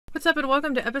What's up, and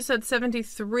welcome to episode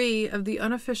 73 of the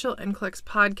unofficial NCLEX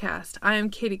podcast. I am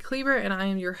Katie Kleber, and I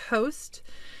am your host.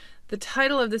 The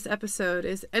title of this episode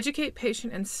is Educate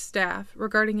Patient and Staff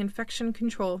Regarding Infection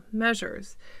Control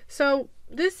Measures. So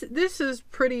this is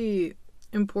pretty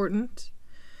important.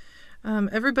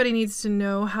 Everybody needs to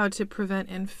know how to prevent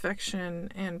infection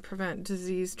and prevent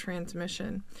disease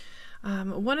transmission.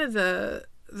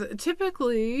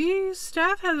 Typically,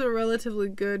 staff has a relatively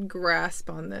good grasp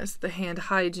on this, the hand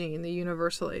hygiene, the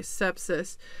universal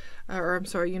asepsis,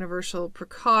 universal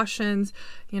precautions,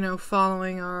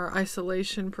 following our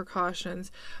isolation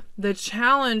precautions. The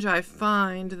challenge I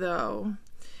find, though,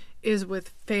 is with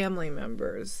family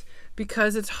members,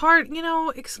 because it's hard,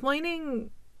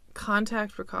 explaining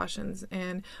contact precautions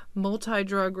and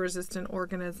multi-drug resistant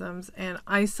organisms and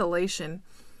isolation.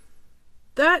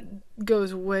 That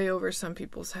goes way over some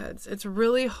people's heads. It's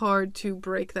really hard to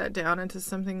break that down into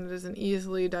something that is an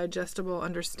easily digestible,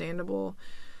 understandable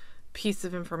piece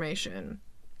of information.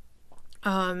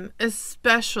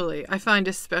 Especially,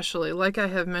 like I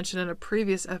have mentioned in a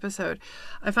previous episode,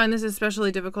 I find this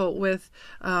especially difficult with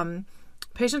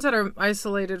patients that are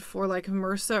isolated for like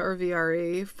MRSA or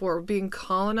VRE, for being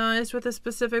colonized with a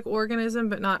specific organism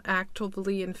but not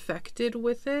actively infected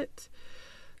with it.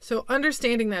 So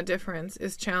understanding that difference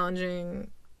is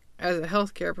challenging as a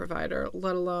healthcare provider,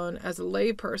 let alone as a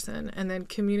lay person, and then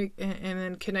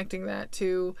connecting that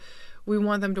to, we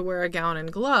want them to wear a gown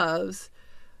and gloves,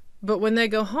 but when they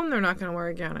go home, they're not going to wear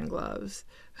a gown and gloves.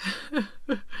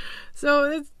 So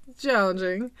it's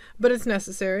challenging, but it's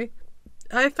necessary.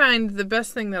 I find the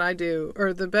best thing that I do,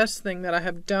 or the best thing that I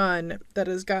have done that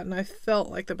has gotten, I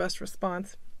felt like the best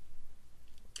response,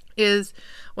 is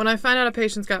when I find out a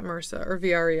patient's got MRSA or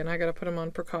VRE and I got to put them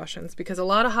on precautions, because a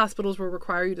lot of hospitals will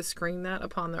require you to screen that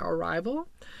upon their arrival.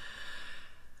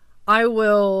 I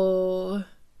will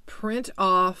print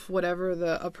off whatever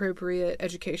the appropriate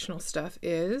educational stuff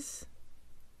is.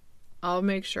 I'll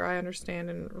make sure I understand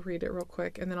and read it real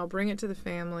quick, and then I'll bring it to the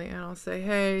family and I'll say,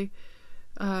 hey,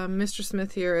 Mr.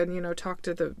 Smith here, and talk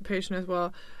to the patient as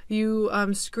well. You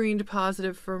screened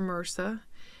positive for MRSA.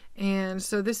 And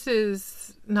so this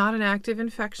is not an active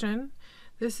infection.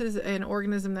 This is an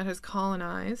organism that has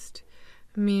colonized,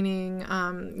 meaning,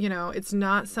 it's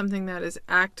not something that is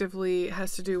actively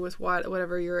has to do with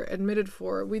whatever you're admitted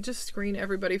for. We just screen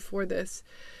everybody for this.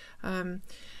 And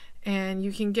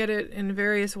you can get it in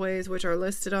various ways, which are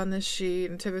listed on this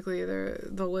sheet. And typically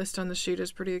the list on the sheet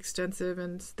is pretty extensive,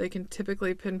 and they can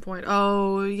typically pinpoint,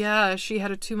 oh yeah, she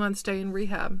had a 2-month stay in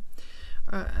rehab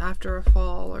after a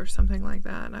fall or something like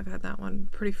that. And I've had that one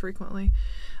pretty frequently.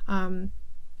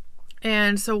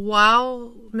 And so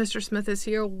while Mr. Smith is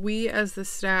here, we as the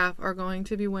staff are going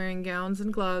to be wearing gowns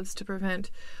and gloves to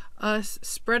prevent us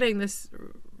spreading this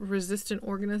resistant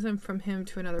organism from him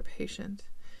to another patient.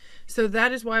 So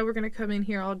that is why we're going to come in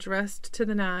here all dressed to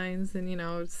the nines and,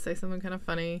 say something kind of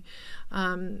funny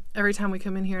every time we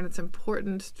come in here. And it's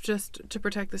important just to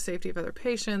protect the safety of other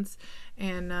patients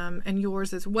and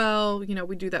yours as well.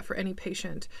 We do that for any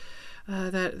patient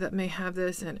that may have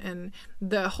this. And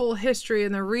the whole history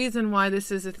and the reason why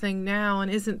this is a thing now and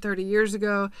isn't 30 years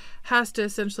ago has to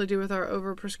essentially do with our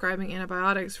overprescribing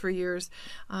antibiotics for years.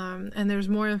 And there's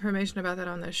more information about that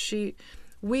on this sheet.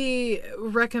 We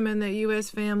recommend that you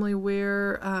as family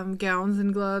wear gowns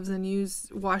and gloves and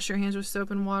wash your hands with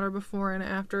soap and water before and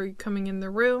after coming in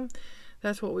the room.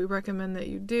 That's what we recommend that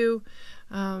you do.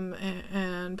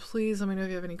 And please let me know if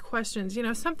you have any questions,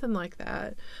 something like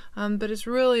that. But it's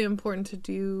really important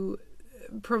to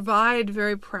provide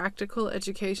very practical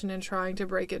education and trying to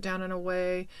break it down in a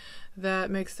way that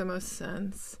makes the most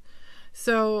sense.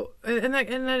 So, and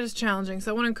that is challenging.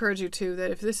 So I want to encourage you too,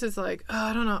 that if this is like, oh,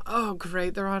 I don't know, oh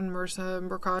great, they're on MRSA and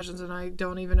precautions and I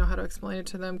don't even know how to explain it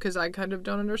to them because I kind of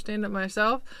don't understand it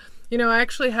myself. I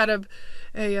actually had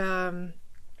a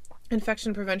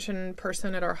infection prevention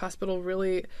person at our hospital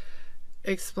really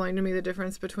explain to me the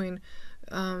difference between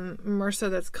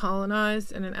MRSA that's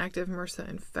colonized and an active MRSA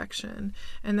infection,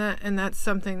 and that's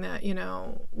something that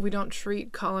we don't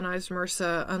treat colonized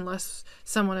MRSA unless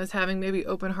someone is having maybe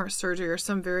open heart surgery or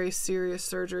some very serious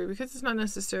surgery, because it's not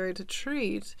necessary to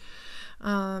treat.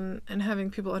 And having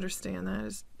people understand that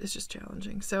is just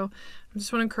challenging. So I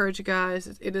just want to encourage you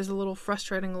guys. It is a little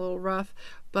frustrating, a little rough,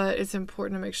 but it's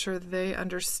important to make sure that they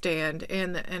understand.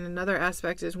 And another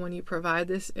aspect is when you provide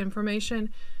this information,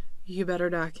 you better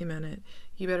document it.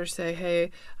 You better say, hey,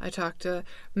 I talked to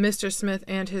Mr. Smith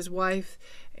and his wife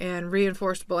and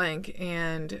reinforced blank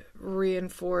and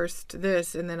reinforced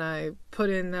this, and then I put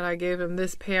in that I gave him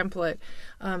this pamphlet.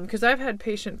 Because I've had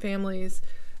patient families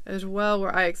as well,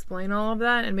 where I explain all of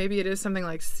that, and maybe it is something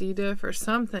like C. diff or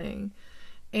something,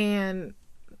 and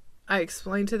I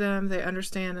explain to them, they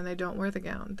understand, and they don't wear the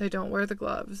gown, they don't wear the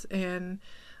gloves, and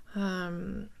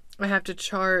I have to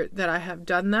chart that I have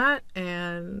done that,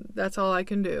 and that's all I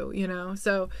can do, you know.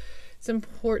 So it's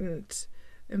important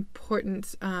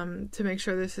to make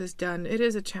sure this is done. It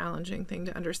is a challenging thing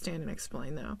to understand and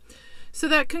explain, though. So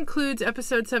that concludes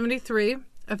episode 73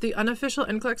 of the Unofficial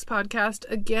NCLEX podcast.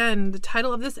 Again, the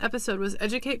title of this episode was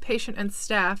Educate Patient and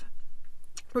Staff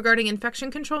Regarding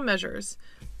Infection Control Measures.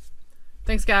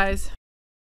 Thanks, guys.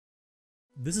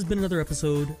 This has been another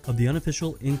episode of the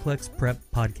Unofficial NCLEX Prep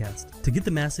podcast. To get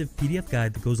the massive PDF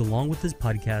guide that goes along with this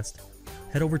podcast,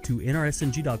 head over to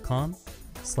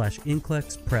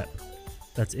nrsng.com/NCLEX-Prep.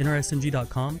 That's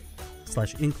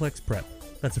nrsng.com/NCLEX-Prep.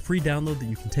 That's a free download that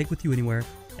you can take with you anywhere,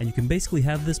 and you can basically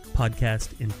have this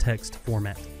podcast in text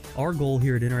format. Our goal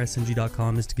here at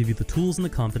nrsng.com is to give you the tools and the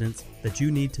confidence that you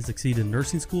need to succeed in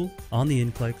nursing school, on the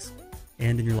NCLEX,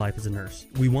 and in your life as a nurse.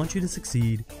 We want you to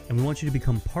succeed, and we want you to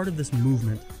become part of this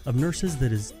movement of nurses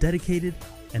that is dedicated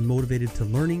and motivated to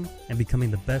learning and becoming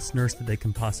the best nurse that they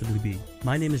can possibly be.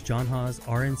 My name is John Haas,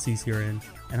 RN CCRN,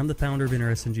 and I'm the founder of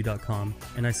NRSNG.com,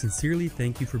 and I sincerely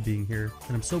thank you for being here,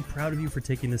 and I'm so proud of you for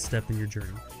taking this step in your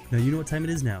journey. Now you know what time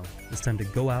it is now. It's time to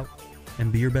go out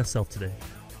and be your best self today.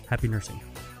 Happy nursing.